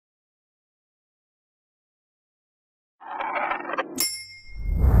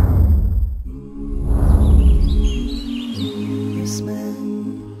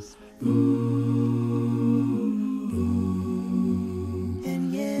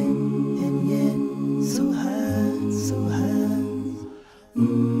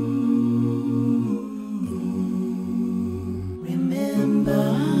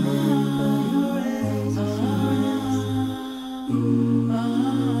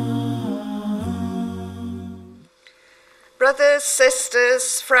Brothers,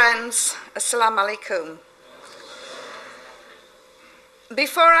 sisters, friends, Assalamu alaikum.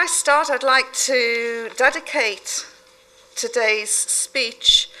 Before I start, I'd like to dedicate today's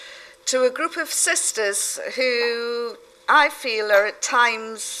speech to a group of sisters who I feel are at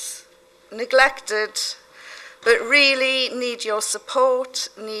times neglected, but really need your support,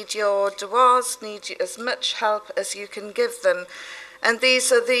 need your du'as, need as much help as you can give them. And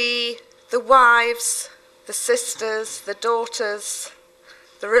these are the wives, the sisters, the daughters,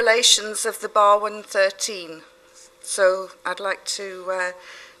 the relations of the Bar 113. So I'd like to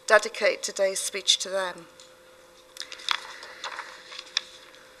dedicate today's speech to them.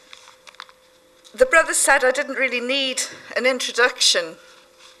 The brother said I didn't really need an introduction.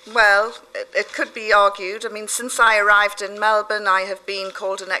 Well, it could be argued. I mean, since I arrived in Melbourne, I have been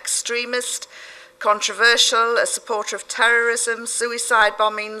called an extremist, controversial, a supporter of terrorism, suicide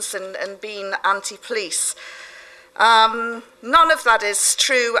bombings, and being anti-police. None of that is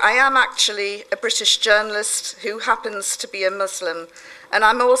true. I am actually a British journalist who happens to be a Muslim, and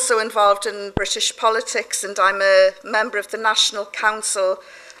I'm also involved in British politics, and I'm a member of the National Council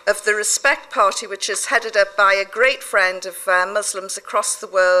of the Respect Party, which is headed up by a great friend of Muslims across the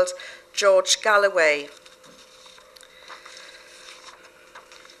world, George Galloway.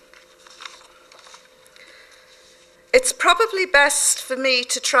 It's probably best for me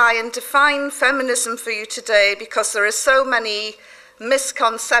to try and define feminism for you today because there are so many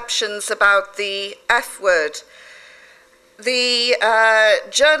misconceptions about the F word. The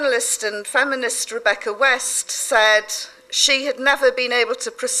journalist and feminist Rebecca West said she had never been able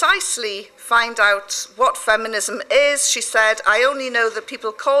to precisely find out what feminism is. She said, "I only know that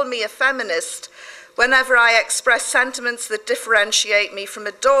people call me a feminist whenever I express sentiments that differentiate me from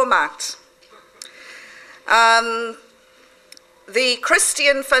a doormat." The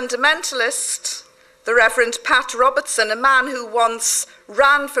Christian fundamentalist, the Reverend Pat Robertson, a man who once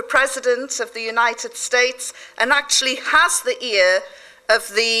ran for president of the United States and actually has the ear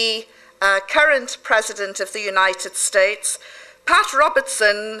of the current president of the United States, Pat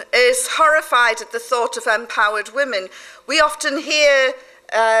Robertson is horrified at the thought of empowered women. We often hear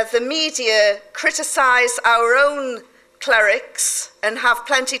the media criticize our own clerics and have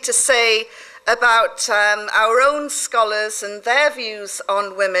plenty to say about our own scholars and their views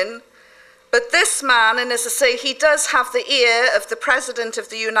on women. But this man, and as I say, he does have the ear of the President of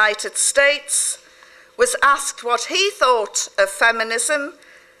the United States, was asked what he thought of feminism,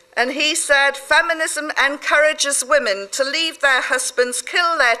 and he said, "Feminism encourages women to leave their husbands,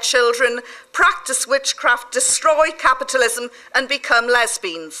 kill their children, practice witchcraft, destroy capitalism, and become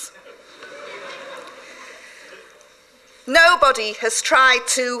lesbians." Nobody has tried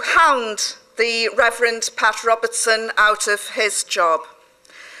to hound the Reverend Pat Robertson out of his job.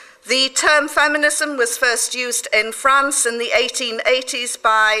 The term feminism was first used in France in the 1880s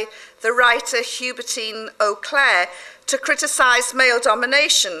by the writer Hubertine Auclair to criticize male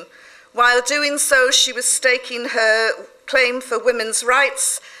domination. While doing so, she was staking her claim for women's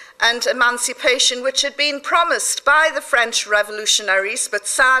rights and emancipation, which had been promised by the French revolutionaries, but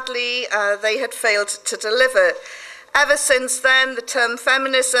sadly they had failed to deliver. Ever since then, the term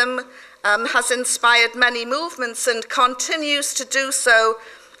feminism has inspired many movements and continues to do so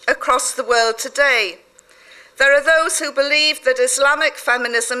across the world today. There are those who believe that Islamic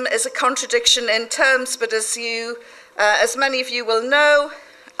feminism is a contradiction in terms, but as many of you will know,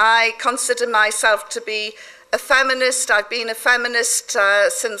 I consider myself to be a feminist. I've been a feminist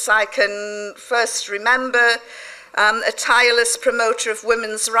since I can first remember, a tireless promoter of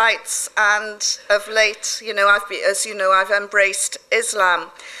women's rights, and of late, I've embraced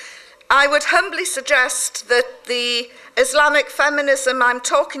Islam. I would humbly suggest that the Islamic feminism I'm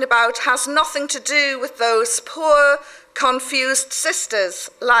talking about has nothing to do with those poor, confused sisters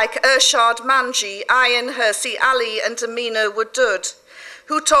like Irshad Manji, Ayan Hirsi Ali, and Amina Wadud,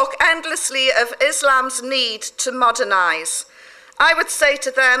 who talk endlessly of Islam's need to modernize. I would say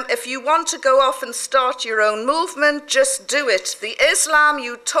to them, if you want to go off and start your own movement, just do it. The Islam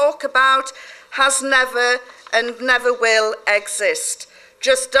you talk about has never and never will exist.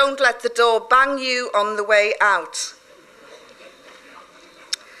 Just don't let the door bang you on the way out.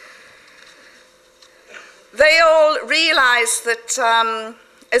 They all realize that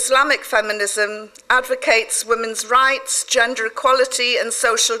Islamic feminism advocates women's rights, gender equality, and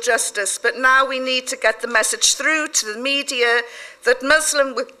social justice, but now we need to get the message through to the media that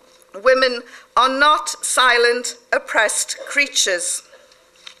Muslim women are not silent, oppressed creatures.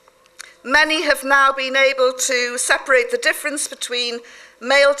 Many have now been able to separate the difference between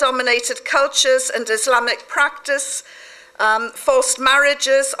male-dominated cultures and Islamic practice, forced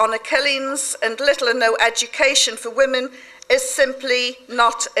marriages, honor killings, and little or no education for women, is simply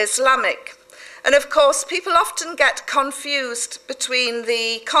not Islamic. And of course, people often get confused between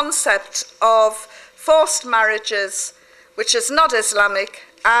the concept of forced marriages, which is not Islamic,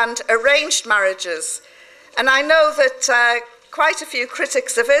 and arranged marriages. And I know that quite a few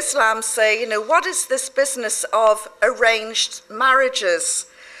critics of Islam say, what is this business of arranged marriages?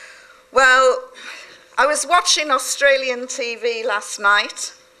 Well, I was watching Australian TV last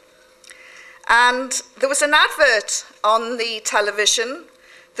night, and there was an advert on the television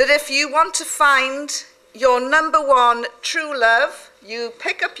that if you want to find your number one true love, you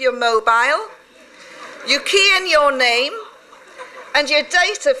pick up your mobile, you key in your name and your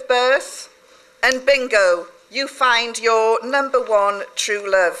date of birth, and bingo, you find your number one true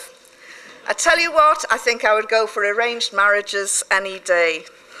love. I tell you what, I think I would go for arranged marriages any day.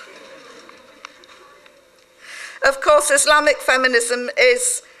 Of course, Islamic feminism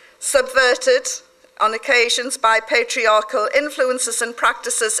is subverted on occasions by patriarchal influences and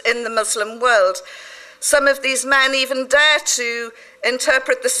practices in the Muslim world. Some of these men even dare to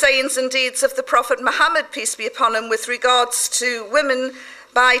interpret the sayings and deeds of the Prophet Muhammad, peace be upon him, with regards to women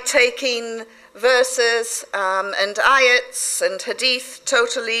by taking verses and ayats and hadith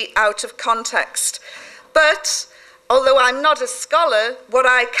totally out of context. But although I'm not a scholar, what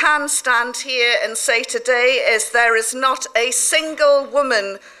I can stand here and say today is there is not a single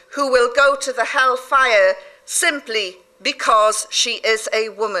woman who will go to the hellfire simply because she is a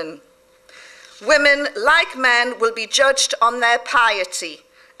woman. Women, like men, will be judged on their piety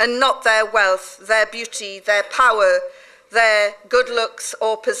and not their wealth, their beauty, their power, their good looks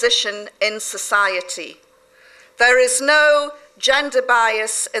or position in society. There is no gender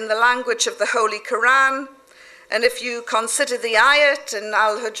bias in the language of the Holy Quran. And if you consider the ayat in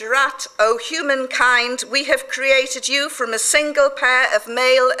Al-Hujurat, O humankind, we have created you from a single pair of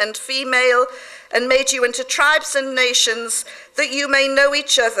male and female and made you into tribes and nations that you may know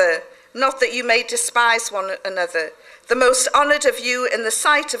each other, not that you may despise one another. The most honored of you in the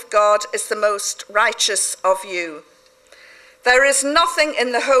sight of God is the most righteous of you. There is nothing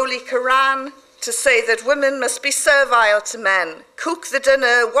in the Holy Quran to say that women must be servile to men, cook the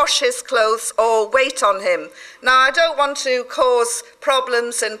dinner, wash his clothes, or wait on him. Now, I don't want to cause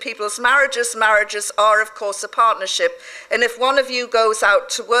problems in people's marriages. Marriages are, of course, a partnership. And if one of you goes out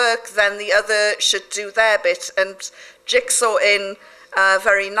to work, then the other should do their bit and jigsaw in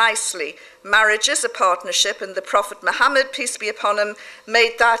very nicely. Marriage is a partnership, and the Prophet Muhammad, peace be upon him,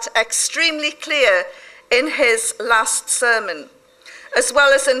 made that extremely clear in his last sermon. As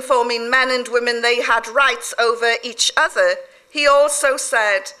well as informing men and women they had rights over each other, he also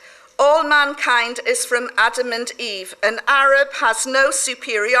said, all mankind is from Adam and Eve. An Arab has no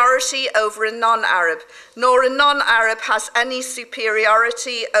superiority over a non-Arab, nor a non-Arab has any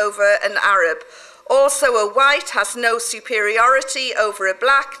superiority over an Arab. Also, a white has no superiority over a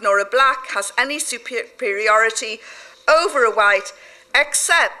black, nor a black has any superiority over a white,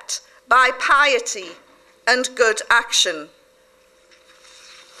 except by piety and good action.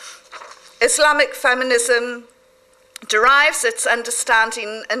 Islamic feminism derives its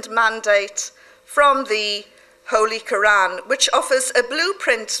understanding and mandate from the Holy Quran, which offers a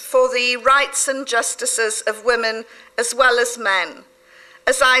blueprint for the rights and justices of women as well as men.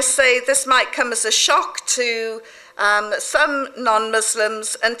 As I say, this might come as a shock to some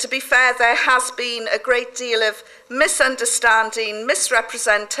non-Muslims, and to be fair, there has been a great deal of misunderstanding,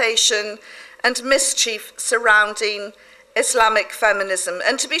 misrepresentation, and mischief surrounding Islamic feminism.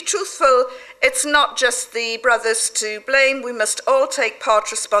 And to be truthful, it's not just the brothers to blame. We must all take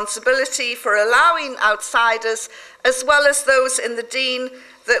part responsibility for allowing outsiders, as well as those in the deen,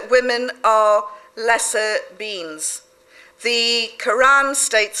 that women are lesser beings. The Quran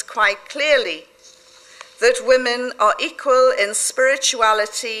states quite clearly that women are equal in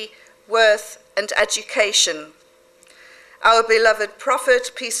spirituality, worth, and education. Our beloved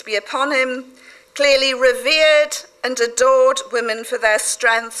Prophet, peace be upon him, clearly revered and adored women for their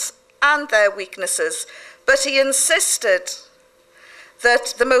strengths and their weaknesses, but he insisted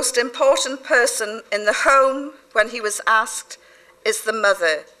that the most important person in the home, when he was asked, is the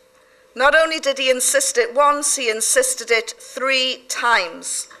mother. Not only did he insist it once, he insisted it 3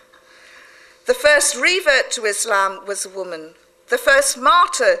 times. The first revert to Islam was a woman. The first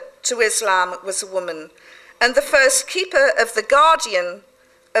martyr to Islam was a woman. And the first keeper of the guardian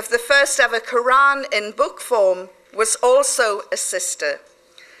of the first ever Quran in book form was also a sister.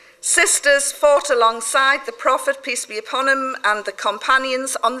 Sisters fought alongside the Prophet, peace be upon him, and the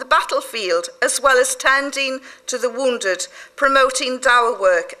companions on the battlefield, as well as tending to the wounded, promoting dawah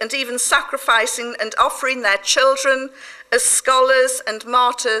work, and even sacrificing and offering their children as scholars and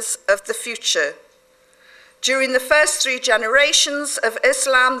martyrs of the future. During the first 3 generations of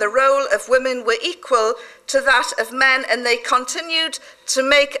Islam, the role of women were equal to that of men, and they continued to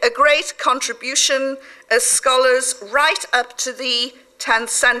make a great contribution as scholars right up to the 10th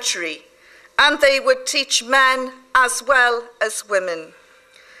century. And they would teach men as well as women.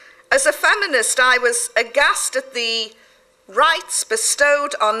 As a feminist, I was aghast at the rights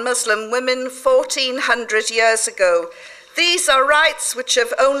bestowed on Muslim women 1400 years ago. These are rights which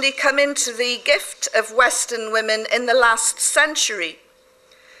have only come into the gift of Western women in the last century.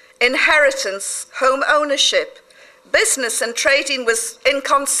 Inheritance, home ownership, business and trading was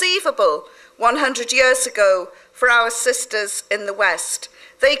inconceivable 100 years ago for our sisters in the West.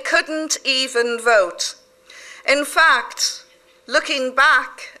 They couldn't even vote. In fact, looking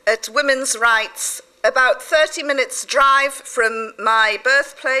back at women's rights, about 30 minutes drive from my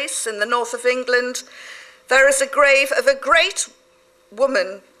birthplace in the north of England, there is a grave of a great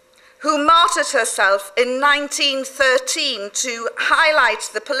woman who martyred herself in 1913 to highlight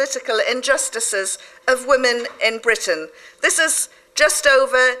the political injustices of women in Britain. This is just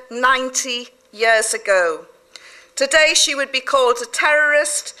over 90 years ago. Today she would be called a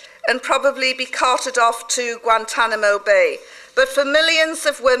terrorist and probably be carted off to Guantanamo Bay. But for millions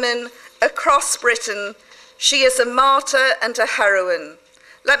of women across Britain, she is a martyr and a heroine.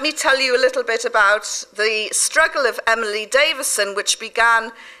 Let me tell you a little bit about the struggle of Emily Davison, which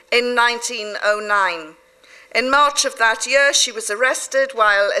began in 1909. In March of that year, she was arrested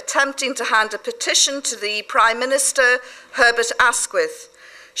while attempting to hand a petition to the Prime Minister, Herbert Asquith.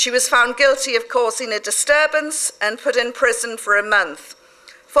 She was found guilty of causing a disturbance and put in prison for a month.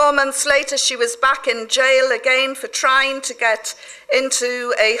 4 months later, she was back in jail again for trying to get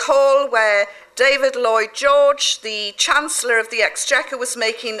into a hall where David Lloyd George, the Chancellor of the Exchequer, was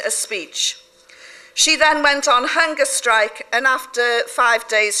making a speech. She then went on hunger strike, and after 5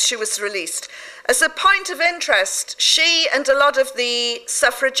 days she was released. As a point of interest, she and a lot of the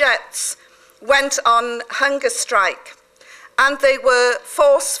suffragettes went on hunger strike, and they were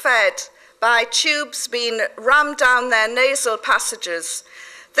force-fed by tubes being rammed down their nasal passages.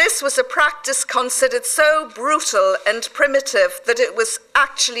 This was a practice considered so brutal and primitive that it was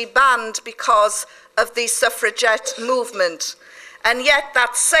actually banned because of the suffragette movement. And yet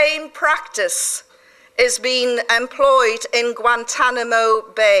that same practice is being employed in Guantanamo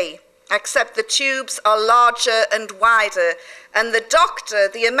Bay, except the tubes are larger and wider. And the doctor,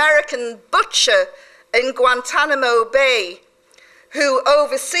 the American butcher in Guantanamo Bay, who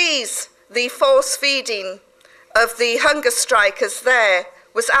oversees the force feeding of the hunger strikers there,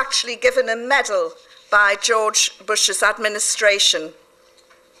 was actually given a medal by George Bush's administration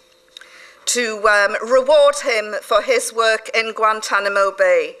to reward him for his work in Guantanamo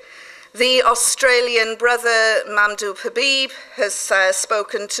Bay. The Australian brother Mamdouh Habib has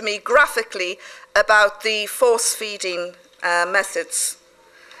spoken to me graphically about the force-feeding methods.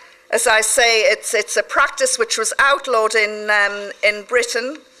 As I say, it's a practice which was outlawed in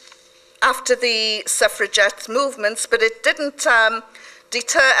Britain after the suffragette movements, but it didn't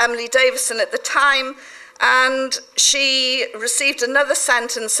deter Emily Davison at the time, and she received another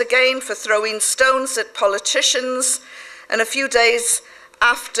sentence again for throwing stones at politicians. And a few days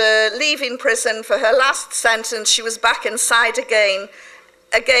after leaving prison for her last sentence, she was back inside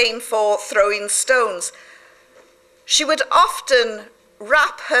again for throwing stones. She would often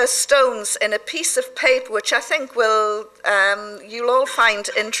wrap her stones in a piece of paper, which I think you'll all find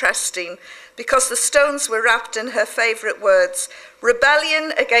interesting, because the stones were wrapped in her favorite words: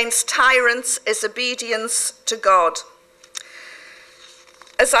 "Rebellion against tyrants is obedience to God."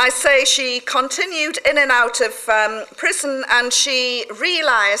 As I say, she continued in and out of prison, and she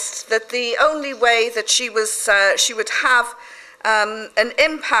realized that the only way that she would have an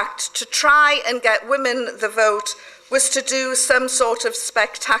impact to try and get women the vote was to do some sort of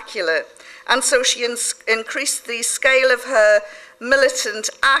spectacular. And so she increased the scale of her militant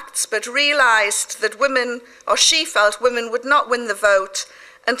acts, but realized that she felt women would not win the vote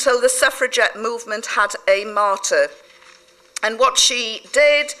until the suffragette movement had a martyr. And what she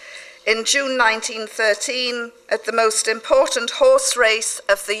did in June 1913, at the most important horse race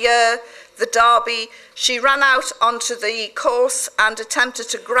of the year, the Derby, she ran out onto the course and attempted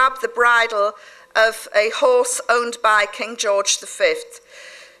to grab the bridle of a horse owned by King George V.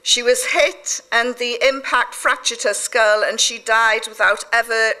 She was hit, and the impact fractured her skull, and she died without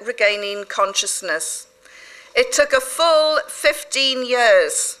ever regaining consciousness. It took a full 15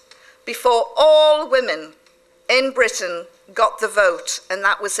 years before all women in Britain got the vote, and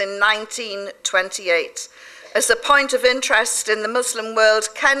that was in 1928. As a point of interest in the Muslim world,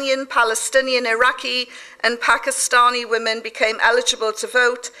 Kenyan, Palestinian, Iraqi, and Pakistani women became eligible to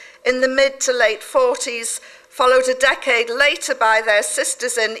vote in the mid to late 40s, followed a decade later by their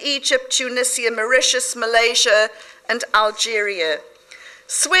sisters in Egypt, Tunisia, Mauritius, Malaysia, and Algeria.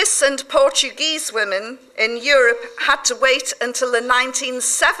 Swiss and Portuguese women in Europe had to wait until the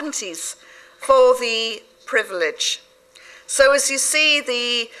 1970s for the privilege. So as you see,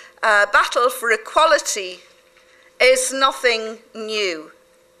 the battle for equality is nothing new.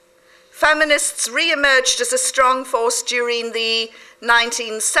 Feminists re-emerged as a strong force during the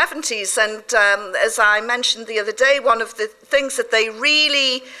 1970s, and as I mentioned the other day, one of the things that they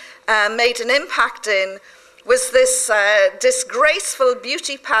really made an impact in was this disgraceful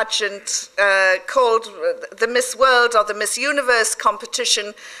beauty pageant called the Miss World or the Miss Universe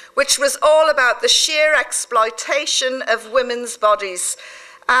competition, which was all about the sheer exploitation of women's bodies.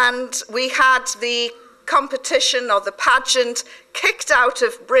 And we had the competition or the pageant kicked out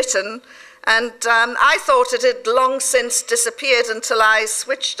of Britain, and I thought it had long since disappeared until I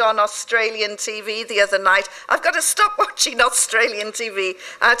switched on Australian TV the other night. I've got to stop watching Australian TV.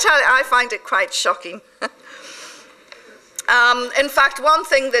 I tell you, I find it quite shocking. In fact, one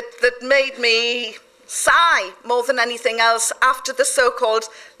thing that made me sigh more than anything else after the so-called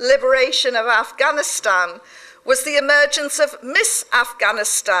liberation of Afghanistan was the emergence of Miss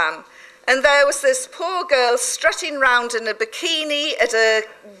Afghanistan. And there was this poor girl strutting round in a bikini at a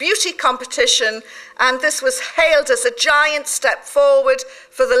beauty competition, and this was hailed as a giant step forward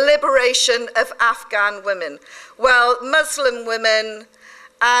for the liberation of Afghan women. Well, Muslim women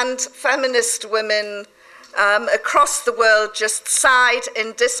and feminist women across the world just sighed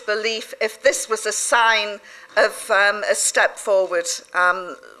in disbelief if this was a sign of a step forward.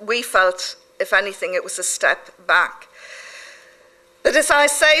 We felt, if anything, it was a step back. But as I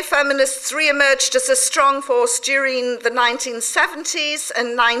say, feminists re-emerged as a strong force during the 1970s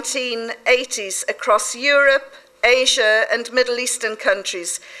and 1980s across Europe, Asia, and Middle Eastern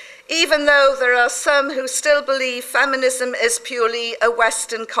countries, even though there are some who still believe feminism is purely a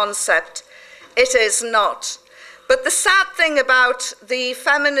Western concept. It is not. But the sad thing about the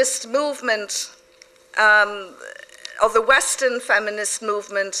feminist movement, or the Western feminist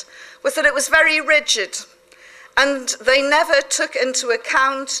movement, was that it was very rigid. And they never took into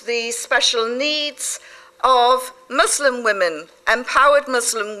account the special needs of Muslim women, empowered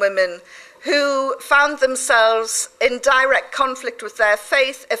Muslim women, who found themselves in direct conflict with their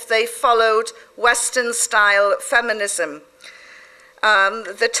faith if they followed Western-style feminism.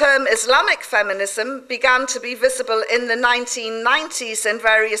 The term Islamic feminism began to be visible in the 1990s in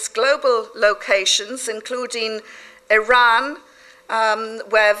various global locations, including Iran,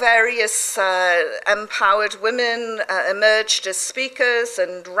 where various empowered women emerged as speakers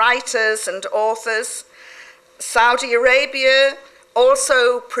and writers and authors. Saudi Arabia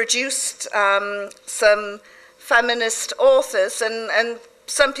also produced some feminist authors, and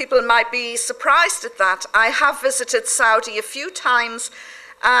some people might be surprised at that. I have visited Saudi a few times,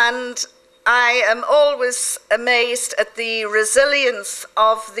 and I am always amazed at the resilience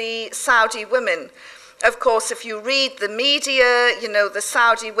of the Saudi women. Of course, if you read the media, you know, the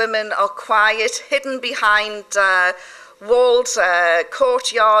Saudi women are quiet, hidden behind walled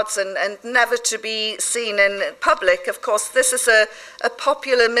courtyards and never to be seen in public. Of course, this is a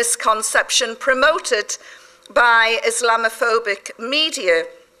popular misconception promoted by Islamophobic media.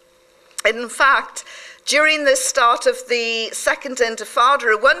 In fact, during the start of the Second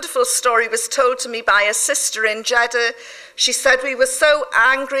Intifada, a wonderful story was told to me by a sister in Jeddah. She said, we were so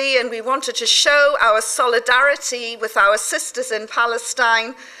angry and we wanted to show our solidarity with our sisters in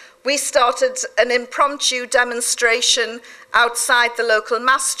Palestine. We started an impromptu demonstration outside the local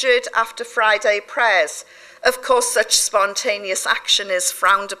masjid after Friday prayers. Of course, such spontaneous action is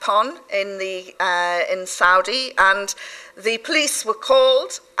frowned upon in Saudi, and the police were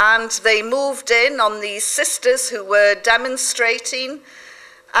called and they moved in on these sisters who were demonstrating.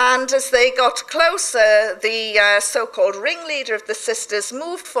 And as they got closer, the so-called ringleader of the sisters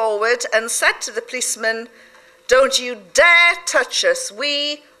moved forward and said to the policeman, "Don't you dare touch us.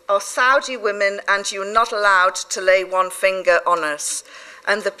 We are Saudi women and you're not allowed to lay one finger on us."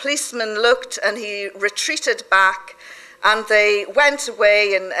 And the policeman looked and he retreated back, and they went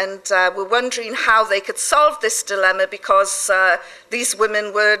away and were wondering how they could solve this dilemma, because these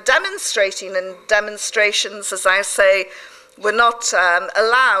women were demonstrating, and demonstrations, as I say, were not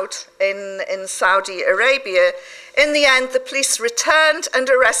allowed in Saudi Arabia. In the end, the police returned and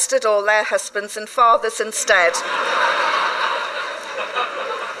arrested all their husbands and fathers instead.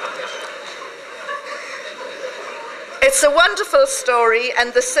 It's a wonderful story,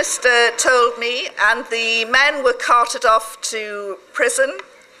 and the sister told me, and the men were carted off to prison,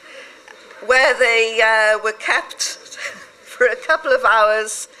 where they were kept for a couple of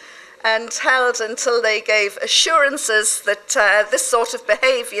hours and held until they gave assurances that this sort of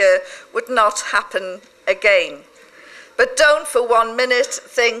behaviour would not happen again. But don't for 1 minute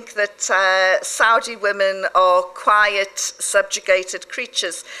think that Saudi women are quiet, subjugated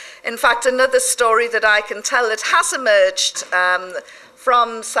creatures. In fact, another story that I can tell that has emerged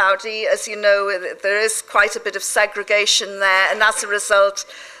from Saudi, as you know, there is quite a bit of segregation there, and as a result,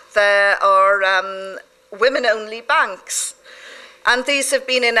 there are women-only banks. And these have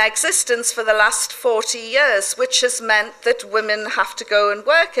been in existence for the last 40 years, which has meant that women have to go and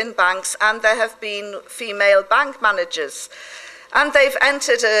work in banks, and there have been female bank managers. And they've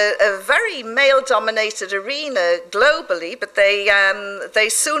entered a very male-dominated arena globally, but they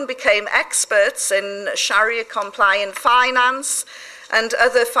soon became experts in Sharia-compliant finance and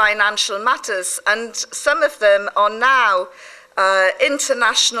other financial matters. And some of them are now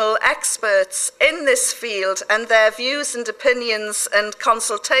international experts in this field, and their views and opinions and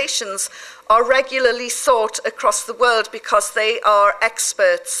consultations are regularly sought across the world because they are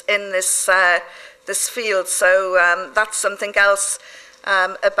experts in this field. So that's something else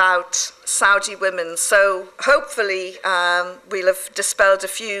about Saudi women. So hopefully we'll have dispelled a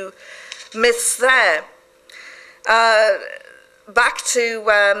few myths there. Back to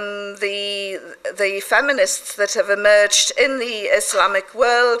the feminists that have emerged in the Islamic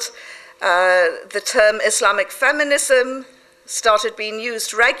world, the term Islamic feminism started being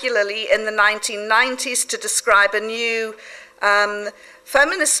used regularly in the 1990s to describe a new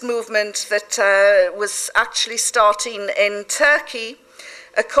feminist movement that was actually starting in Turkey.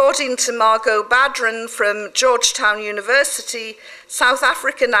 According to Margot Badran from Georgetown University, South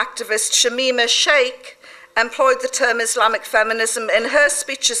African activist Shamima Sheikh employed the term Islamic feminism in her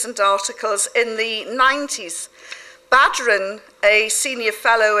speeches and articles in the 90s. Badran, a senior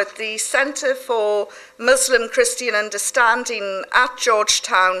fellow at the Center for Muslim-Christian Understanding at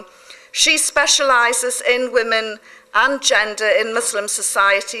Georgetown, she specializes in women and gender in Muslim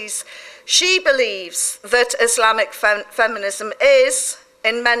societies. She believes that Islamic feminism is,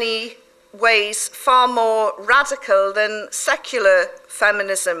 in many ways, far more radical than secular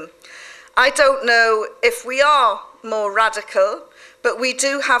feminism. I don't know if we are more radical, but we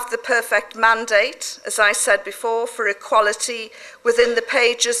do have the perfect mandate, as I said before, for equality within the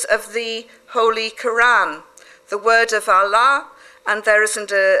pages of the Holy Quran, the word of Allah, and there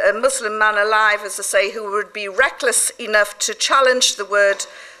isn't a Muslim man alive, as I say, who would be reckless enough to challenge the word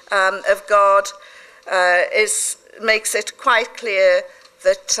of God. Makes it quite clear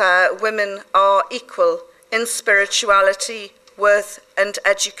that women are equal in spirituality, worth and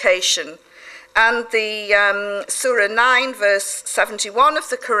education. And the Surah 9, verse 71 of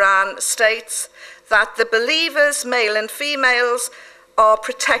the Quran states that the believers, male and females, are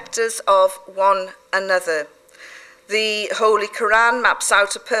protectors of one another. The Holy Quran maps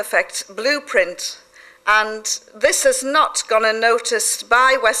out a perfect blueprint, and this has not gone unnoticed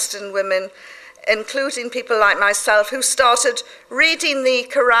by Western women, including people like myself, who started reading the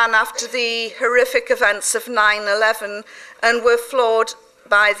Quran after the horrific events of 9/11 and were floored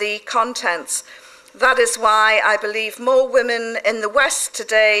by the contents. That is why I believe more women in the West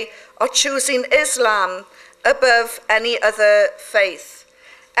today are choosing Islam above any other faith.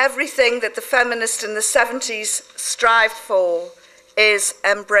 Everything that the feminists in the 70s strived for is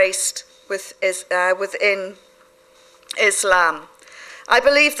embraced within Islam. I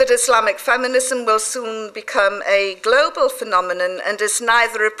believe that Islamic feminism will soon become a global phenomenon and is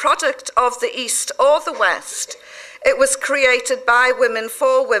neither a product of the East or the West. It was created by women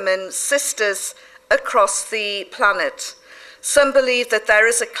for women, sisters across the planet. Some believe that there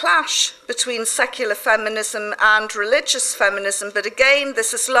is a clash between secular feminism and religious feminism, but again,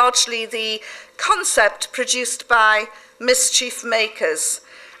 this is largely the concept produced by mischief makers.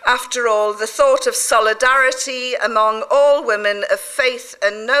 After all, the thought of solidarity among all women of faith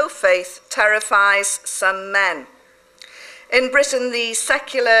and no faith terrifies some men. In Britain, the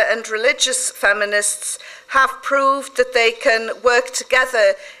secular and religious feminists have proved that they can work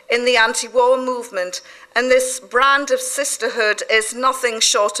together in the anti-war movement, and this brand of sisterhood is nothing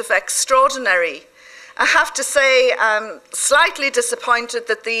short of extraordinary. I have to say I'm slightly disappointed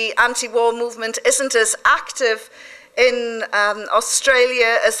that the anti-war movement isn't as active in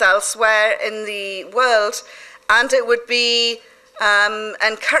Australia as elsewhere in the world, and it would be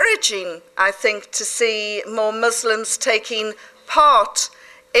encouraging, I think, to see more Muslims taking part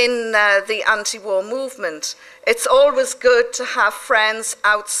in the anti-war movement. It's always good to have friends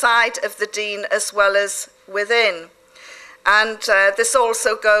outside of the deen as well as within. And this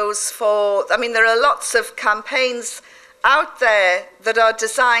also goes for, I mean, there are lots of campaigns out there that are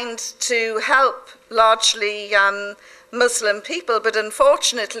designed to help largely Muslim people, but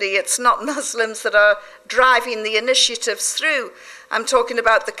unfortunately it's not Muslims that are driving the initiatives through. I'm talking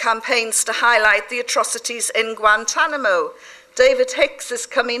about the campaigns to highlight the atrocities in Guantanamo. David Hicks is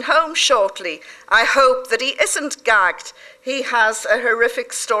coming home shortly. I hope that he isn't gagged. He has a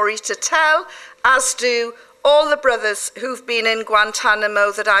horrific story to tell, as do all the brothers who've been in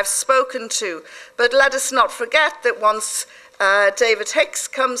Guantanamo that I've spoken to. But let us not forget that once David Hicks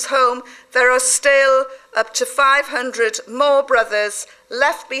comes home, there are still up to 500 more brothers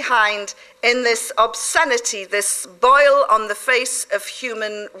left behind in this obscenity, this boil on the face of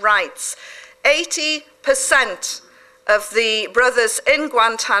human rights. 80% of the brothers in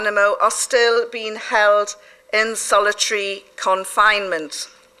Guantanamo are still being held in solitary confinement.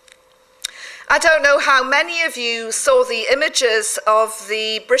 I don't know how many of you saw the images of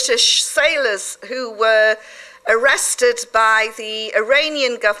the British sailors who were arrested by the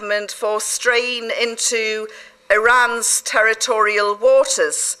Iranian government for straying into Iran's territorial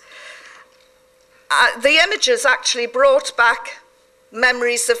waters. The images actually brought back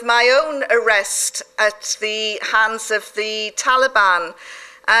memories of my own arrest at the hands of the Taliban.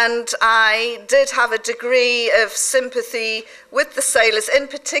 And I did have a degree of sympathy with the sailors, in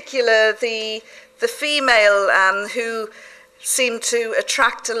particular the female who seemed to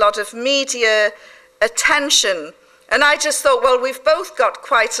attract a lot of media attention. And I just thought, well, we've both got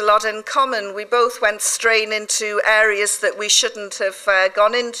quite a lot in common. We both went straying into areas that we shouldn't have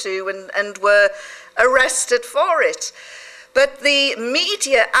gone into and were arrested for it. But the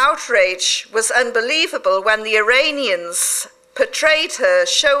media outrage was unbelievable when the Iranians portrayed her,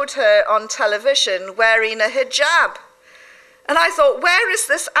 showed her on television wearing a hijab. And I thought, where is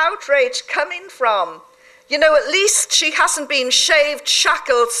this outrage coming from? You know, at least she hasn't been shaved,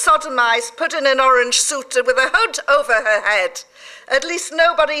 shackled, sodomized, put in an orange suit with a hood over her head. At least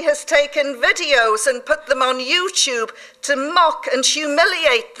nobody has taken videos and put them on YouTube to mock and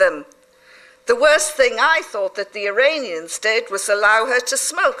humiliate them. The worst thing I thought that the Iranians did was allow her to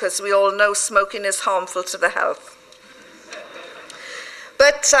smoke. As we all know, smoking is harmful to the health.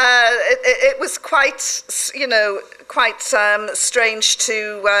 But it was quite, you know, quite strange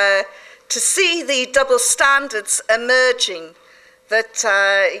to see the double standards emerging, that,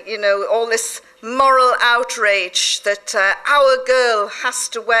 you know, all this moral outrage that our girl has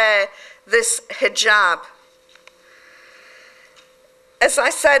to wear this hijab. As I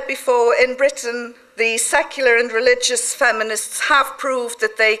said before, in Britain, the secular and religious feminists have proved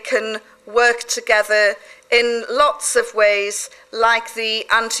that they can work together in lots of ways, like the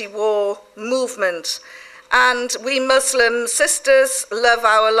anti-war movement. And we Muslim sisters love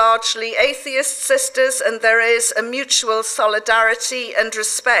our largely atheist sisters, and there is a mutual solidarity and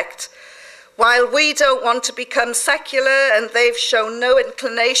respect. While we don't want to become secular and they've shown no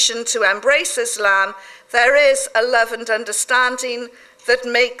inclination to embrace Islam, there is a love and understanding that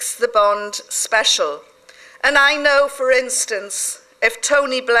makes the bond special. And I know, for instance, if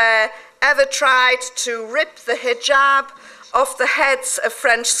Tony Blair ever tried to rip the hijab off the heads of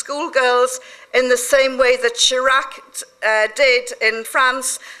French schoolgirls in the same way that Chirac did in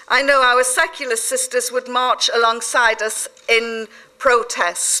France, I know our secular sisters would march alongside us in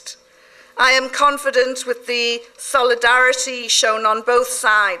protest. I am confident with the solidarity shown on both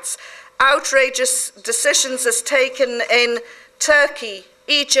sides. Outrageous decisions as taken in Turkey,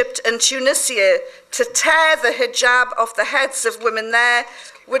 Egypt and Tunisia to tear the hijab off the heads of women there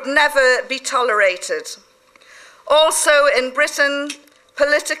would never be tolerated. Also in Britain,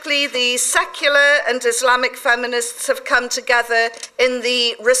 politically, the secular and Islamic feminists have come together in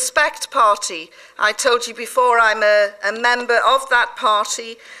the Respect Party. I told you before I'm a member of that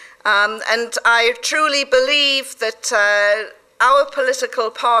party, and I truly believe that our political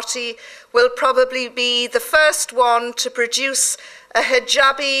party will probably be the first one to produce a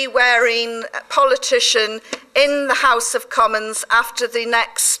hijabi-wearing politician in the House of Commons after the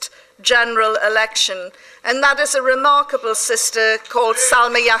next general election. And that is a remarkable sister called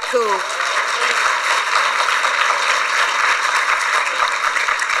Salma Yaqub.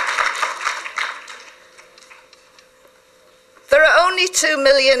 There are only 2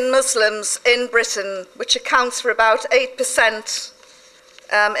 million Muslims in Britain, which accounts for about 8%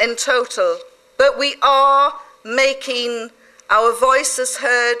 in total. But we are making our voices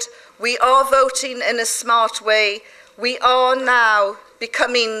heard. We are voting in a smart way. We are now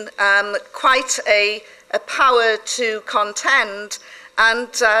becoming quite a power to contend, and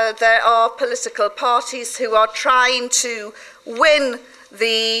there are political parties who are trying to win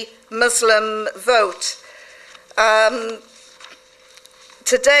the Muslim vote.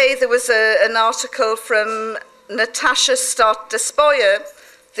 Today there was an article from Natasha Stott-Despoja,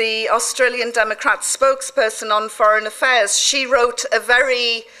 the Australian Democrat spokesperson on foreign affairs. She wrote a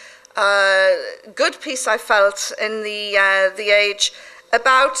very good piece, I felt, in the Age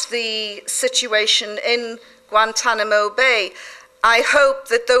about the situation in Guantanamo Bay. I hope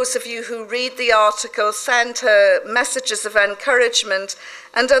that those of you who read the article send her messages of encouragement,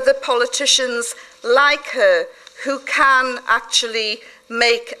 and other politicians like her who can actually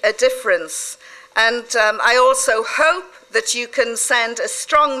make a difference. And I also hope that you can send a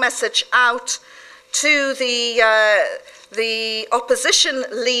strong message out to the opposition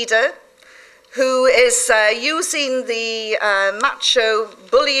leader who is using the macho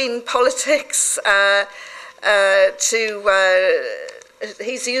bullying politics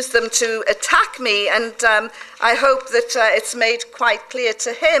he's used them to attack me, and I hope that it's made quite clear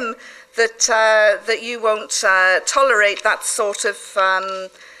to him that you won't tolerate that sort of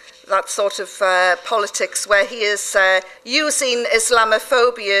politics where he is using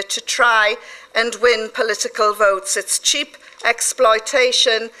Islamophobia to try and win political votes. It's cheap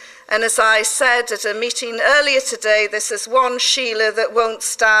exploitation, and as I said at a meeting earlier today, this is one Sheila that won't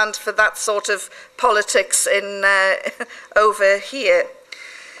stand for that sort of politics in over here.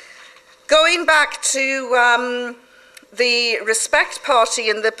 Going back to the Respect Party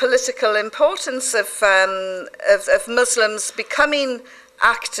and the political importance of Muslims becoming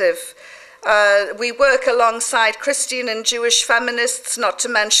active. We work alongside Christian and Jewish feminists, not to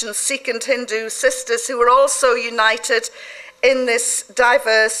mention Sikh and Hindu sisters who are also united in this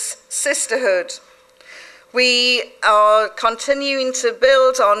diverse sisterhood. We are continuing to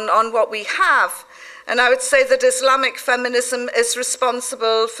build on what we have, and I would say that Islamic feminism is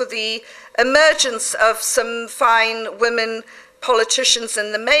responsible for the emergence of some fine women politicians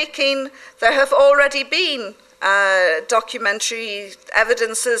in the making. There have already been documentary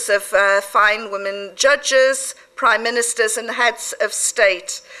evidences of fine women judges, prime ministers, and heads of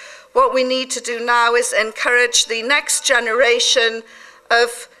state. What we need to do now is encourage the next generation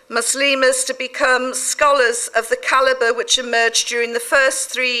of Muslimas to become scholars of the caliber which emerged during the first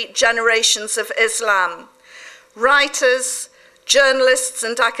 3 generations of Islam. Writers, journalists,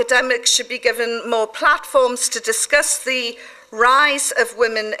 and academics should be given more platforms to discuss the rise of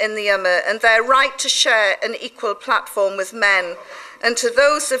women in the Ummah and their right to share an equal platform with men. And to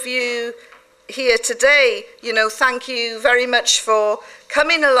those of you here today, thank you very much for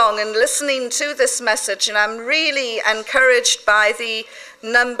coming along and listening to this message. And I'm really encouraged by the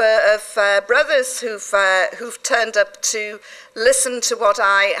number of brothers who've turned up to listen to what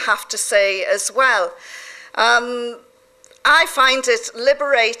I have to say as well. I find it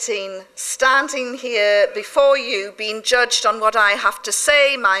liberating standing here before you, being judged on what I have to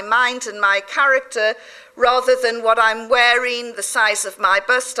say, my mind and my character, rather than what I'm wearing, the size of my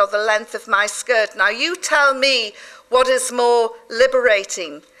bust or the length of my skirt. Now you tell me what is more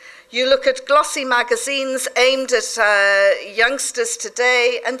liberating. You look at glossy magazines aimed at youngsters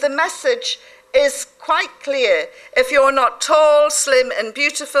today, and the message is quite clear. If you're not tall, slim, and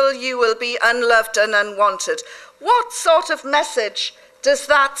beautiful, you will be unloved and unwanted. What sort of message does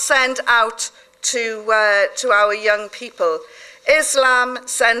that send out to our young people? Islam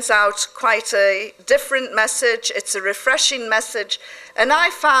sends out quite a different message. It's a refreshing message. And I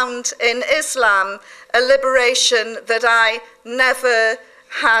found in Islam a liberation that I never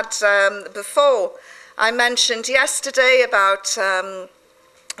had before. I mentioned yesterday about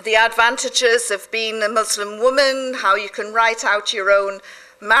the advantages of being a Muslim woman, how you can write out your own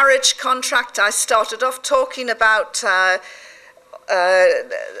marriage contract. I started off talking about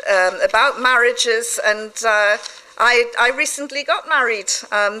marriages, and I recently got married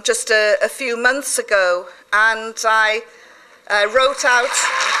just a few months ago, and I wrote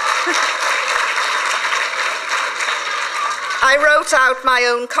out my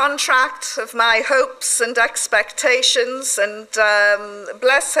own contract of my hopes and expectations, and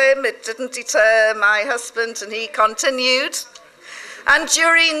bless him, it didn't deter my husband, and he continued. And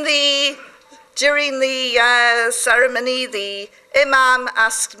during the ceremony, the imam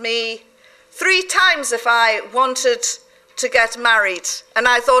asked me 3 times if I wanted to get married. And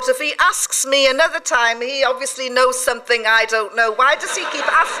I thought, if he asks me another time, he obviously knows something I don't know. Why does he keep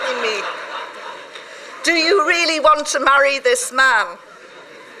asking me? Do you really want to marry this man?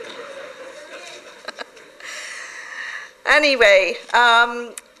 Anyway,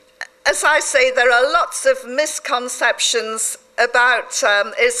 as I say, there are lots of misconceptions about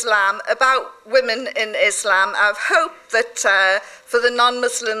Islam, about women in Islam. I hope that for the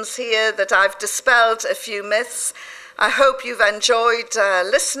non-Muslims here that I've dispelled a few myths. I hope you've enjoyed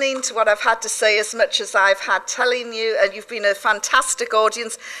listening to what I've had to say as much as I've had telling you, and you've been a fantastic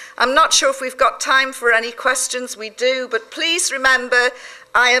audience. I'm not sure if we've got time for any questions. We do, but please remember,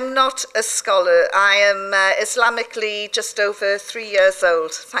 I am not a scholar. I am Islamically just over 3 years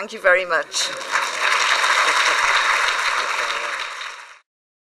old. Thank you very much.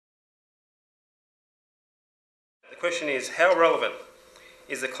 The question is, how relevant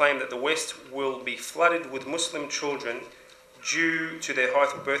is the claim that the West will be flooded with Muslim children due to their high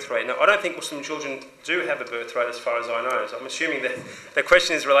birth rate? Now, I don't think Muslim children do have a birth rate as far as I know, so I'm assuming that the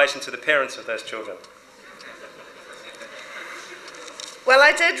question is in relation to the parents of those children. Well,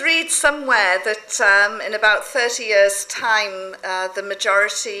 I did read somewhere that in about 30 years' time, the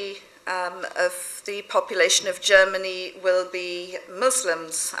majority of the population of Germany will be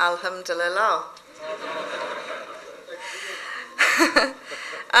Muslims, alhamdulillah.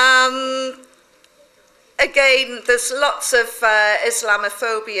 Again, there's lots of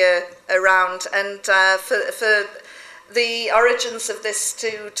Islamophobia around, and for the origins of this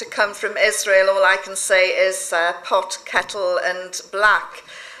to come from Israel, all I can say is pot, kettle, and black.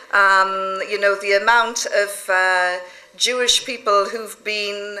 You know, the amount of Jewish people who've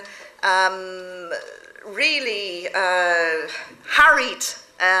been really harried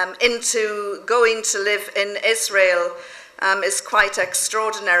into going to live in Israel is quite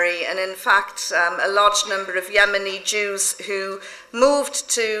extraordinary. And in fact, a large number of Yemeni Jews who moved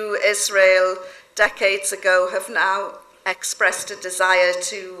to Israel decades ago have now expressed a desire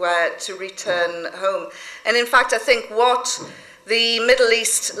to return home. And in fact, I think what the Middle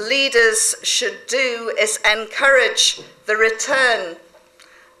East leaders should do is encourage the return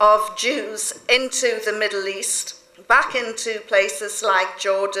of Jews into the Middle East, back into places like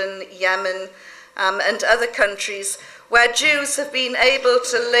Jordan, Yemen, and other countries where Jews have been able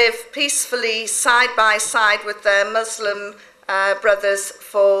to live peacefully side by side with their Muslim brothers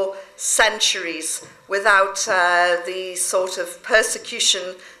for centuries without the sort of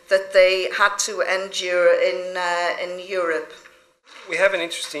persecution that they had to endure in Europe. We have an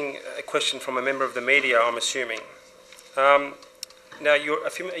interesting question from a member of the media, I'm assuming. Now, are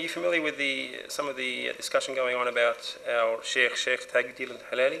you familiar with some of the discussion going on about our Sheikh Taqi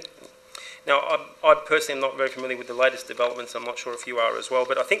al-Halali? Now, I personally am not very familiar with the latest developments. I'm not sure if you are as well,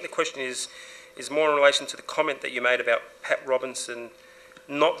 but I think the question is more in relation to the comment that you made about Pat Robinson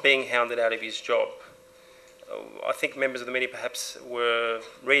not being hounded out of his job. I think members of the media perhaps were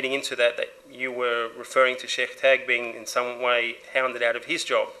reading into that you were referring to Sheikh Tag being in some way hounded out of his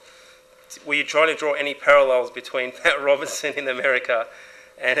job. Were you trying to draw any parallels between Pat Robinson in America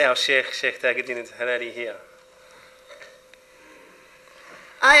and our Sheikh Taguddin al-Halali here?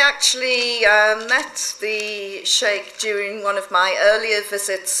 I actually met the Sheikh during one of my earlier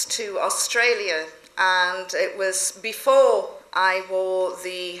visits to Australia, and it was before I wore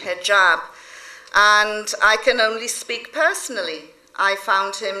the hijab, and I can only speak personally. I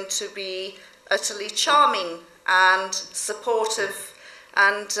found him to be utterly charming and supportive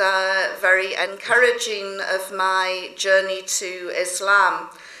and very encouraging of my journey to Islam.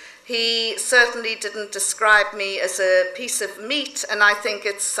 He certainly didn't describe me as a piece of meat, and I think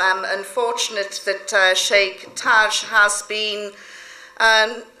it's unfortunate that Sheikh Taj has been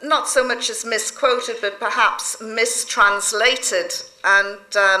not so much as misquoted, but perhaps mistranslated.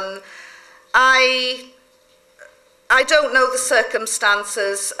 And I don't know the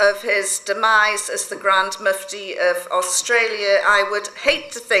circumstances of his demise as the Grand Mufti of Australia. I would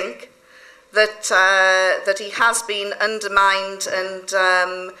hate to think that he has been undermined and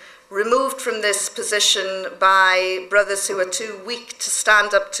removed from this position by brothers who are too weak to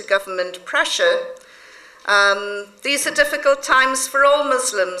stand up to government pressure. These are difficult times for all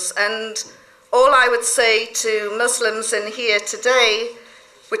Muslims, and all I would say to Muslims in here today,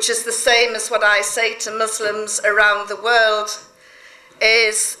 which is the same as what I say to Muslims around the world,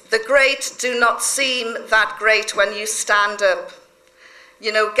 is the great do not seem that great when you stand up.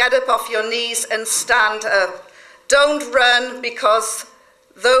 You know, get up off your knees and stand up. Don't run, because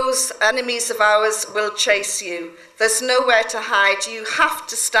those enemies of ours will chase you. There's nowhere to hide. You have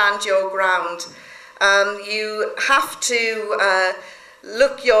to stand your ground. You have to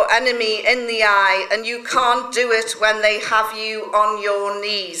look your enemy in the eye, and you can't do it when they have you on your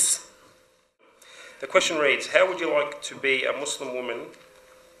knees. The question reads, how would you like to be a Muslim woman,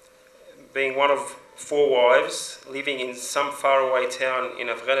 being one of 4 wives, living in some faraway town in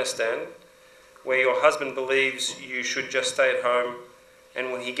Afghanistan, where your husband believes you should just stay at home,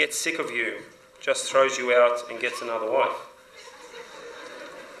 and when he gets sick of you, just throws you out and gets another wife?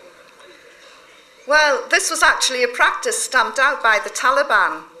 Well, this was actually a practice stamped out by the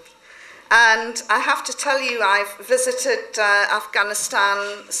Taliban. And I have to tell you, I've visited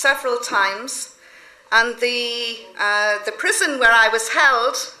Afghanistan several times, and the prison where I was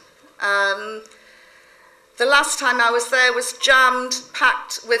held, the last time I was there, was jammed,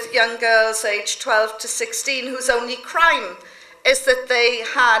 packed with young girls aged 12 to 16 whose only crime is that they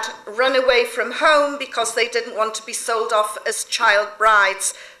had run away from home because they didn't want to be sold off as child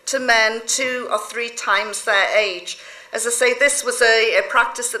brides to men 2 or 3 times their age. As I say, this was a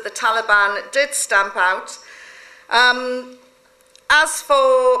practice that the Taliban did stamp out. As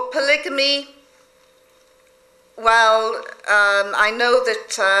for polygamy, well, I know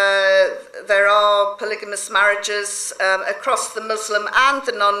that there are polygamous marriages across the Muslim and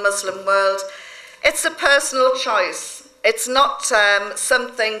the non-Muslim world. It's a personal choice. It's not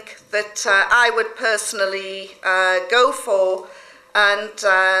something that I would personally go for, and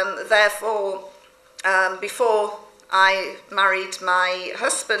therefore, before I married my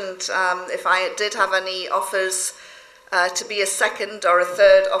husband, if I did have any offers to be a second or a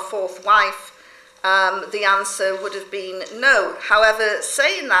third or fourth wife, the answer would have been no. However,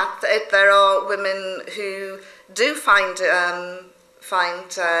 saying that, there are women who do find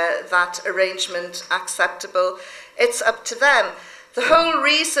that arrangement acceptable. It's up to them. The whole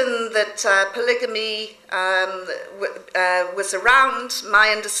reason that polygamy was around, my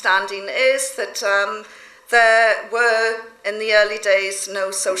understanding is that there were, in the early days, no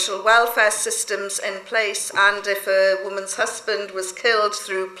social welfare systems in place, and if a woman's husband was killed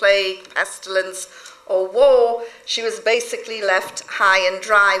through plague, pestilence, or war, she was basically left high and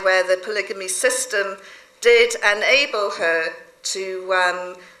dry, where the polygamy system did enable her to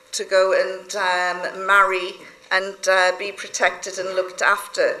go and marry and be protected and looked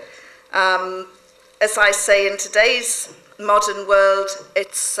after. As I say, in today's modern world,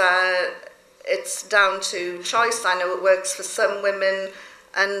 it's down to choice. I know it works for some women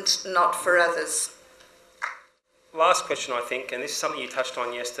and not for others. Last question, I think, and this is something you touched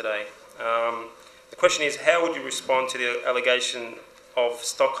on yesterday. The question is, how would you respond to the allegation of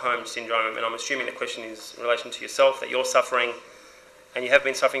Stockholm Syndrome? And I'm assuming the question is in relation to yourself, that you're suffering, and you have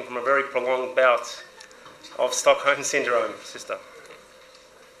been suffering from a very prolonged bout of Stockholm Syndrome, sister.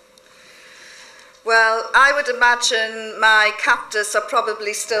 Well, I would imagine my captors are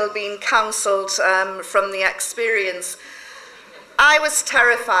probably still being counselled from the experience. I was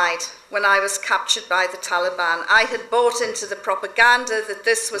terrified when I was captured by the Taliban. I had bought into the propaganda that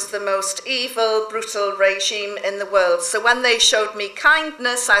this was the most evil, brutal regime in the world. So when they showed me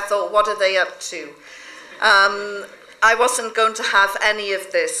kindness, I thought, what are they up to? I wasn't going to have any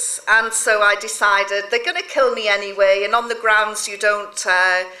of this. And so I decided they're going to kill me anyway, and on the grounds you don't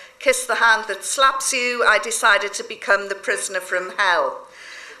kiss the hand that slaps you, I decided to become the prisoner from hell.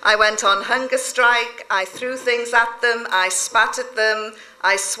 I went on hunger strike, I threw things at them, I spat at them,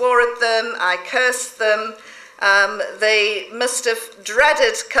 I swore at them, I cursed them. They must have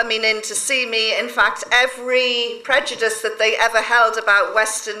dreaded coming in to see me. In fact, every prejudice that they ever held about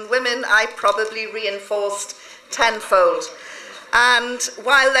Western women, I probably reinforced tenfold. And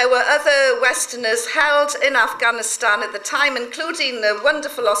while there were other Westerners held in Afghanistan at the time, including the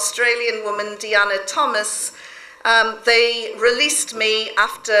wonderful Australian woman Diana Thomas, they released me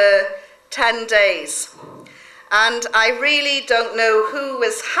after 10 days. And I really don't know who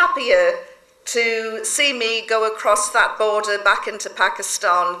was happier to see me go across that border back into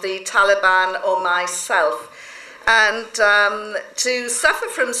Pakistan, the Taliban or myself. And to suffer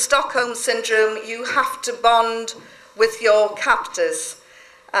from Stockholm Syndrome, you have to bond with your captors.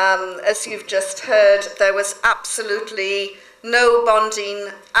 As you've just heard, there was absolutely no bonding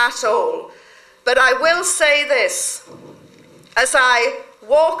at all. But I will say this, as I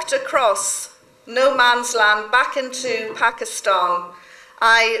walked across no man's land back into Pakistan,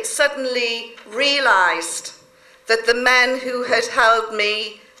 I suddenly realized that the men who had held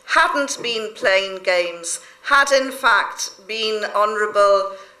me hadn't been playing games, had in fact been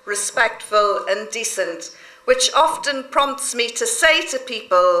honourable, respectful and decent, which often prompts me to say to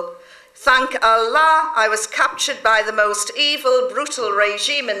people, thank Allah, I was captured by the most evil, brutal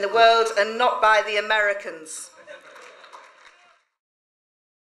regime in the world and not by the Americans.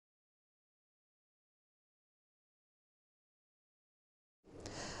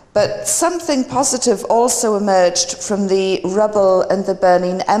 But something positive also emerged from the rubble and the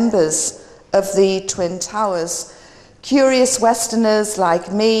burning embers of the Twin Towers. Curious Westerners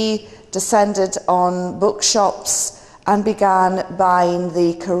like me descended on bookshops and began buying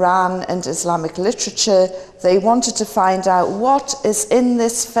the Quran and Islamic literature. They wanted to find out what is in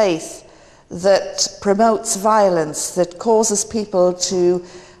this faith that promotes violence, that causes people to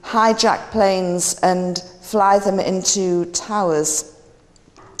hijack planes and fly them into towers.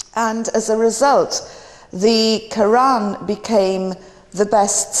 And as a result, the Quran became the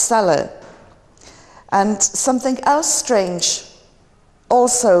bestseller. And something else strange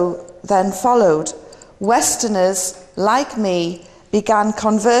also then followed. Westerners, like me, began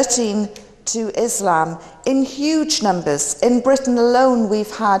converting to Islam in huge numbers. In Britain alone,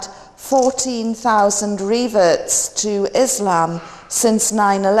 we've had 14,000 reverts to Islam since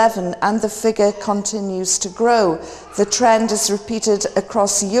 9/11, and the figure continues to grow. The trend is repeated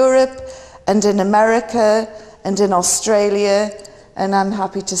across Europe and in America and in Australia, and I'm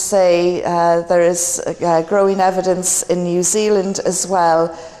happy to say there is growing evidence in New Zealand as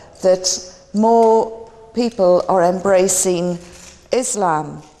well that more people are embracing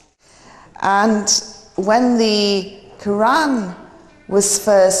Islam. And when the Quran was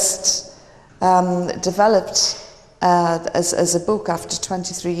first developed as a book after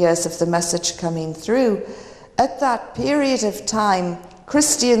 23 years of the message coming through, at that period of time,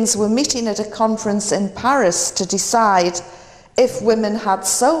 Christians were meeting at a conference in Paris to decide if women had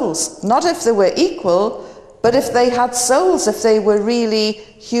souls. Not if they were equal, but if they had souls, if they were really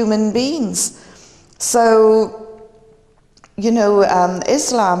human beings. So, you know,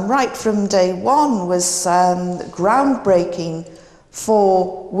 Islam, right from day one, was groundbreaking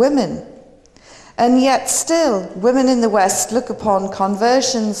for women. And yet still, women in the West look upon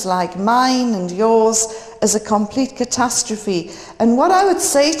conversions like mine and yours as a complete catastrophe. And what I would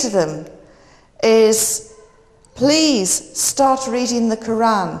say to them is, please start reading the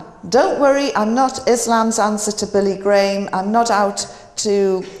Quran. Don't worry, I'm not Islam's answer to Billy Graham. I'm not out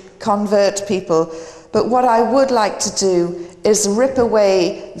to convert people. But what I would like to do is rip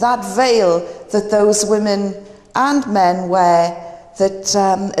away that veil that those women and men wear, that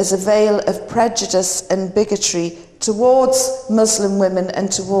is a veil of prejudice and bigotry towards Muslim women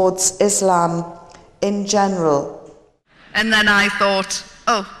and towards Islam in general. And then I thought,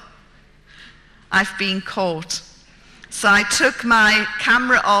 oh, I've been caught. So I took my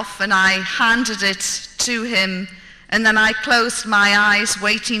camera off and I handed it to him, and then I closed my eyes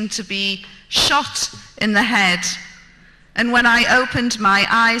waiting to be shot in the head. And when I opened my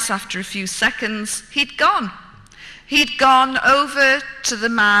eyes after a few seconds, he'd gone. He'd gone over to the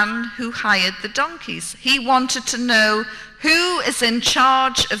man who hired the donkeys. He wanted to know who is in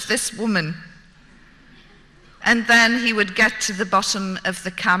charge of this woman. And then he would get to the bottom of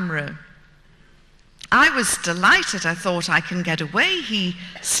the camera. I was delighted. I thought, I can get away. He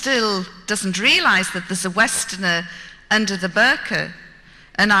still doesn't realize that there's a Westerner under the burqa.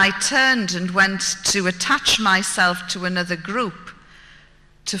 And I turned and went to attach myself to another group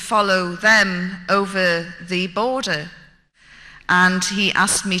to follow them over the border. And he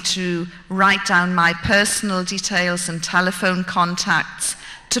asked me to write down my personal details and telephone contacts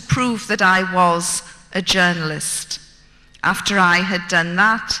to prove that I was a journalist. After I had done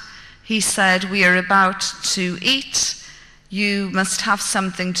that, he said, we are about to eat. You must have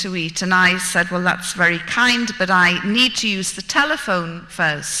something to eat. And I said, well, that's very kind, but I need to use the telephone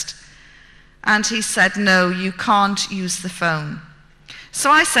first. And he said, no, you can't use the phone. So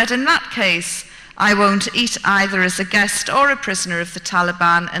I said, in that case, I won't eat either as a guest or a prisoner of the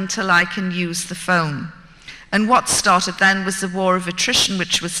Taliban until I can use the phone. And what started then was the war of attrition,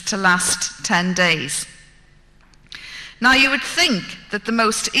 which was to last 10 days. Now, you would think that the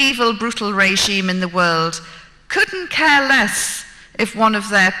most evil, brutal regime in the world couldn't care less if one of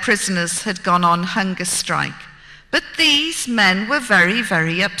their prisoners had gone on hunger strike. But these men were very,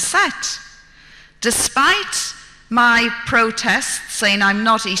 very upset. Despite my protests saying I'm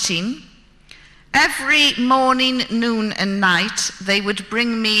not eating, every morning, noon and night, they would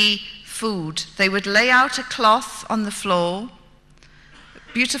bring me food. They would lay out a cloth on the floor,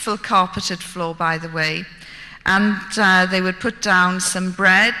 beautiful carpeted floor, by the way, and they would put down some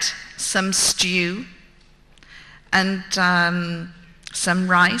bread, some stew, and some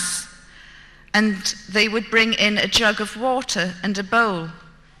rice, and they would bring in a jug of water and a bowl,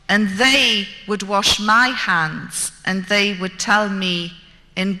 and they would wash my hands, and they would tell me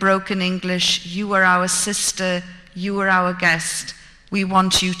in broken English, you are our sister, you are our guest, we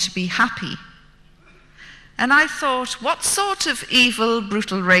want you to be happy. And I thought, what sort of evil,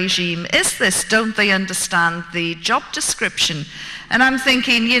 brutal regime is this? Don't they understand the job description? And I'm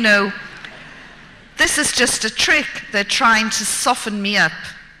thinking, you know, this is just a trick. They're trying to soften me up.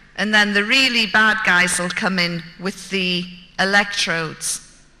 And then the really bad guys will come in with the electrodes.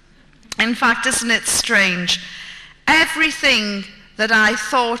 In fact, isn't it strange? Everything that I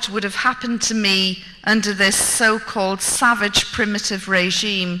thought would have happened to me under this so-called savage primitive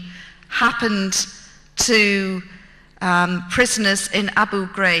regime happened to prisoners in Abu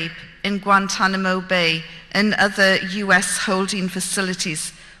Ghraib, in Guantanamo Bay, and other US holding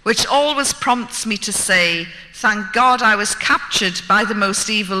facilities, which always prompts me to say, thank God I was captured by the most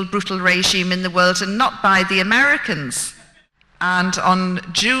evil, brutal regime in the world and not by the Americans. And on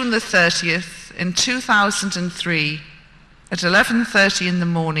June the 30th, in 2003, at 11:30 in the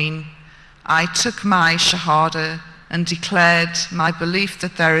morning, I took my Shahada and declared my belief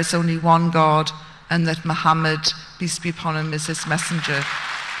that there is only one God and that Muhammad, peace be upon him, is his messenger.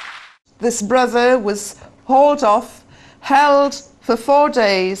 This brother was hauled off, held for 4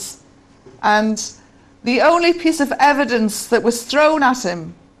 days, and the only piece of evidence that was thrown at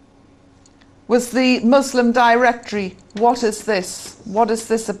him was the Muslim directory. What is this? What is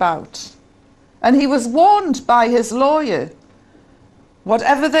this about? And he was warned by his lawyer,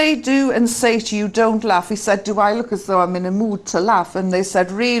 whatever they do and say to you, don't laugh. He said, do I look as though I'm in a mood to laugh? And they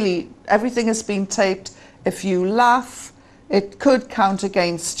said, really, everything has been taped. If you laugh, it could count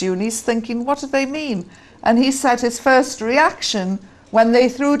against you. And he's thinking, what do they mean? And he said his first reaction when they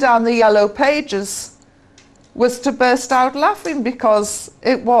threw down the yellow pages was to burst out laughing, because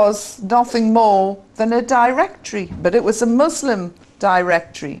it was nothing more than a directory, but it was a Muslim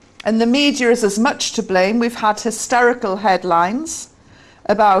directory. And the media is as much to blame. We've had hysterical headlines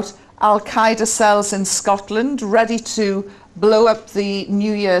about Al-Qaeda cells in Scotland ready to blow up the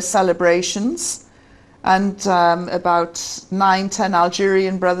New Year celebrations, and about 9-10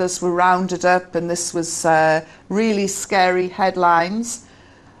 Algerian brothers were rounded up, and this was really scary headlines.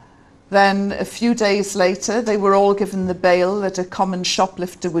 Then a few days later, they were all given the bail that a common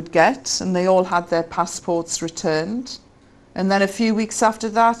shoplifter would get, and they all had their passports returned. And then a few weeks after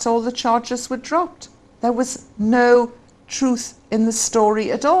that, all the charges were dropped. There was no truth in the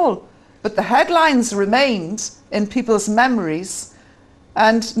story at all. But the headlines remained in people's memories,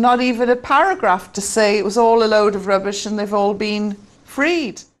 and not even a paragraph to say it was all a load of rubbish and they've all been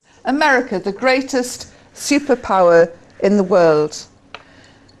freed. America, the greatest superpower in the world.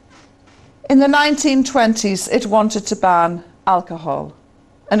 In the 1920s, it wanted to ban alcohol,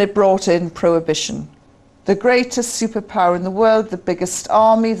 and it brought in prohibition. The greatest superpower in the world, the biggest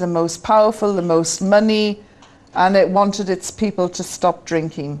army, the most powerful, the most money, and it wanted its people to stop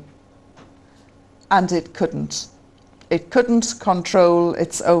drinking. And it couldn't. It couldn't control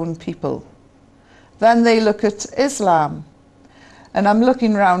its own people. Then they look at Islam. And I'm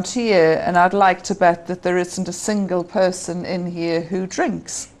looking around here, and I'd like to bet that there isn't a single person in here who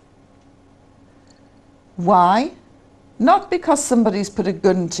drinks. Why? Not because somebody's put a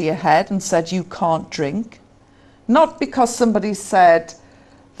gun to your head and said you can't drink. Not because somebody said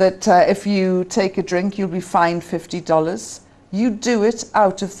that if you take a drink you'll be fined $50. You do it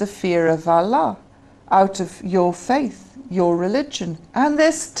out of the fear of Allah, out of your faith, your religion. And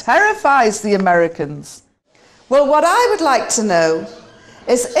this terrifies the Americans. Well, what I would like to know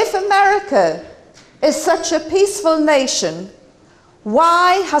is, if America is such a peaceful nation,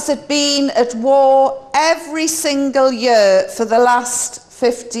 why has it been at war every single year for the last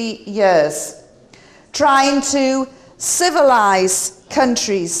 50 years, trying to civilize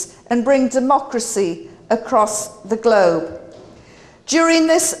countries and bring democracy across the globe? During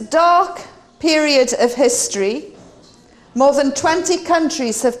this dark period of history, more than 20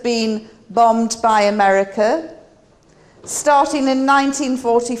 countries have been bombed by America, starting in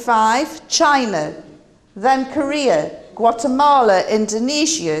 1945, China, then Korea, Guatemala,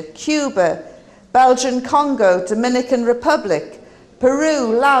 Indonesia, Cuba, Belgian Congo, Dominican Republic,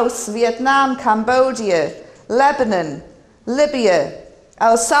 Peru, Laos, Vietnam, Cambodia, Lebanon, Libya,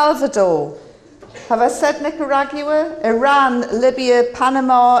 El Salvador. Have I said Nicaragua? Iran, Libya,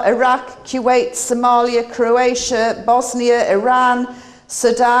 Panama, Iraq, Kuwait, Somalia, Croatia, Bosnia, Iran,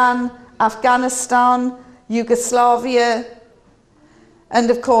 Sudan, Afghanistan, Yugoslavia, and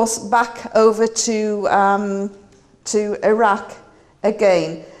of course back over to Iraq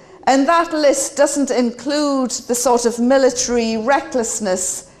again. And that list doesn't include the sort of military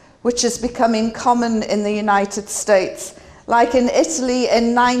recklessness which is becoming common in the United States, like in Italy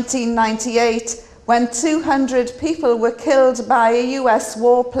in 1998, when 200 people were killed by a US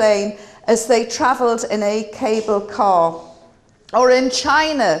warplane as they travelled in a cable car. Or in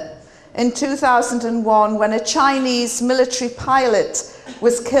China in 2001, when a Chinese military pilot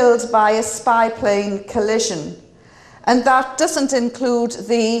was killed by a spy plane collision. And that doesn't include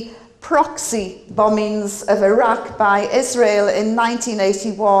the proxy bombings of Iraq by Israel in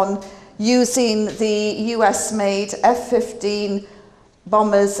 1981, using the US-made F-15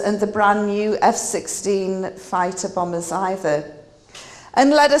 bombers and the brand new F-16 fighter bombers either.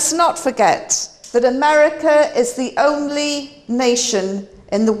 And let us not forget that America is the only nation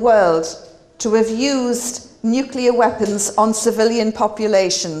in the world to have used nuclear weapons on civilian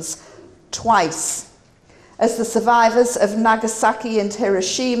populations twice. as the survivors of Nagasaki and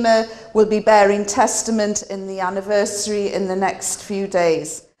Hiroshima will be bearing testament in the anniversary in the next few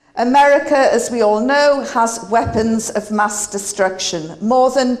days. America, as we all know, has weapons of mass destruction. More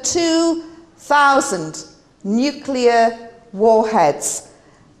than 2,000 nuclear warheads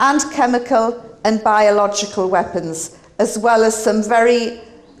and chemical and biological weapons, as well as some very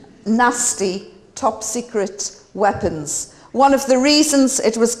nasty top secret weapons. One of the reasons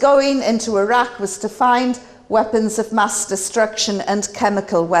it was going into Iraq was to find weapons of mass destruction and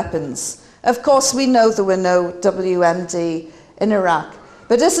chemical weapons. Of course, we know there were no WMD in Iraq.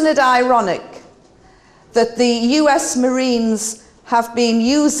 But isn't it ironic that the US Marines have been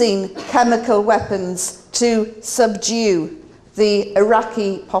using chemical weapons to subdue the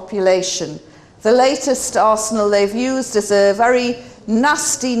Iraqi population? The latest arsenal they've used is a very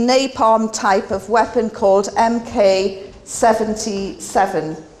nasty napalm type of weapon called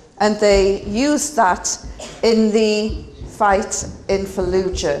MK-77, and they used that in the fight in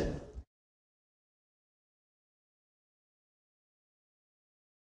Fallujah.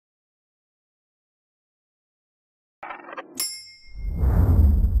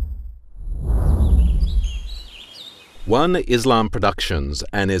 One Islam Productions,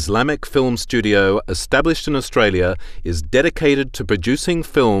 an Islamic film studio established in Australia, is dedicated to producing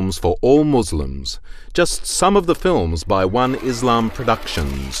films for all Muslims. Just some of the films by One Islam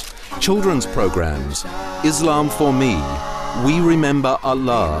Productions: children's programs, Islam for Me, We Remember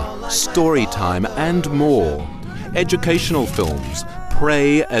Allah, Storytime, and more. Educational films,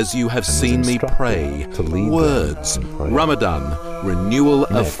 Pray as You Have Seen Me Pray, Words, Ramadan, Renewal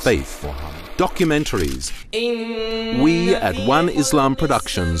of Faith. Documentaries. We at One Islam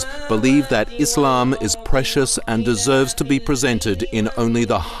Productions believe that Islam is precious and deserves to be presented in only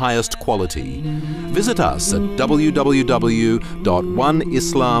the highest quality. Visit us at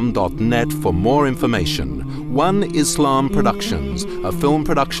www.oneislam.net for more information. One Islam Productions, a film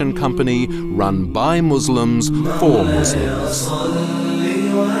production company run by Muslims for Muslims.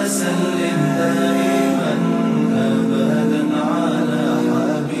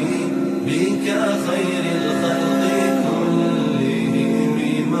 خير الخلق كلهم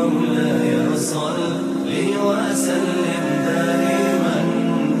مولاي صل وسلم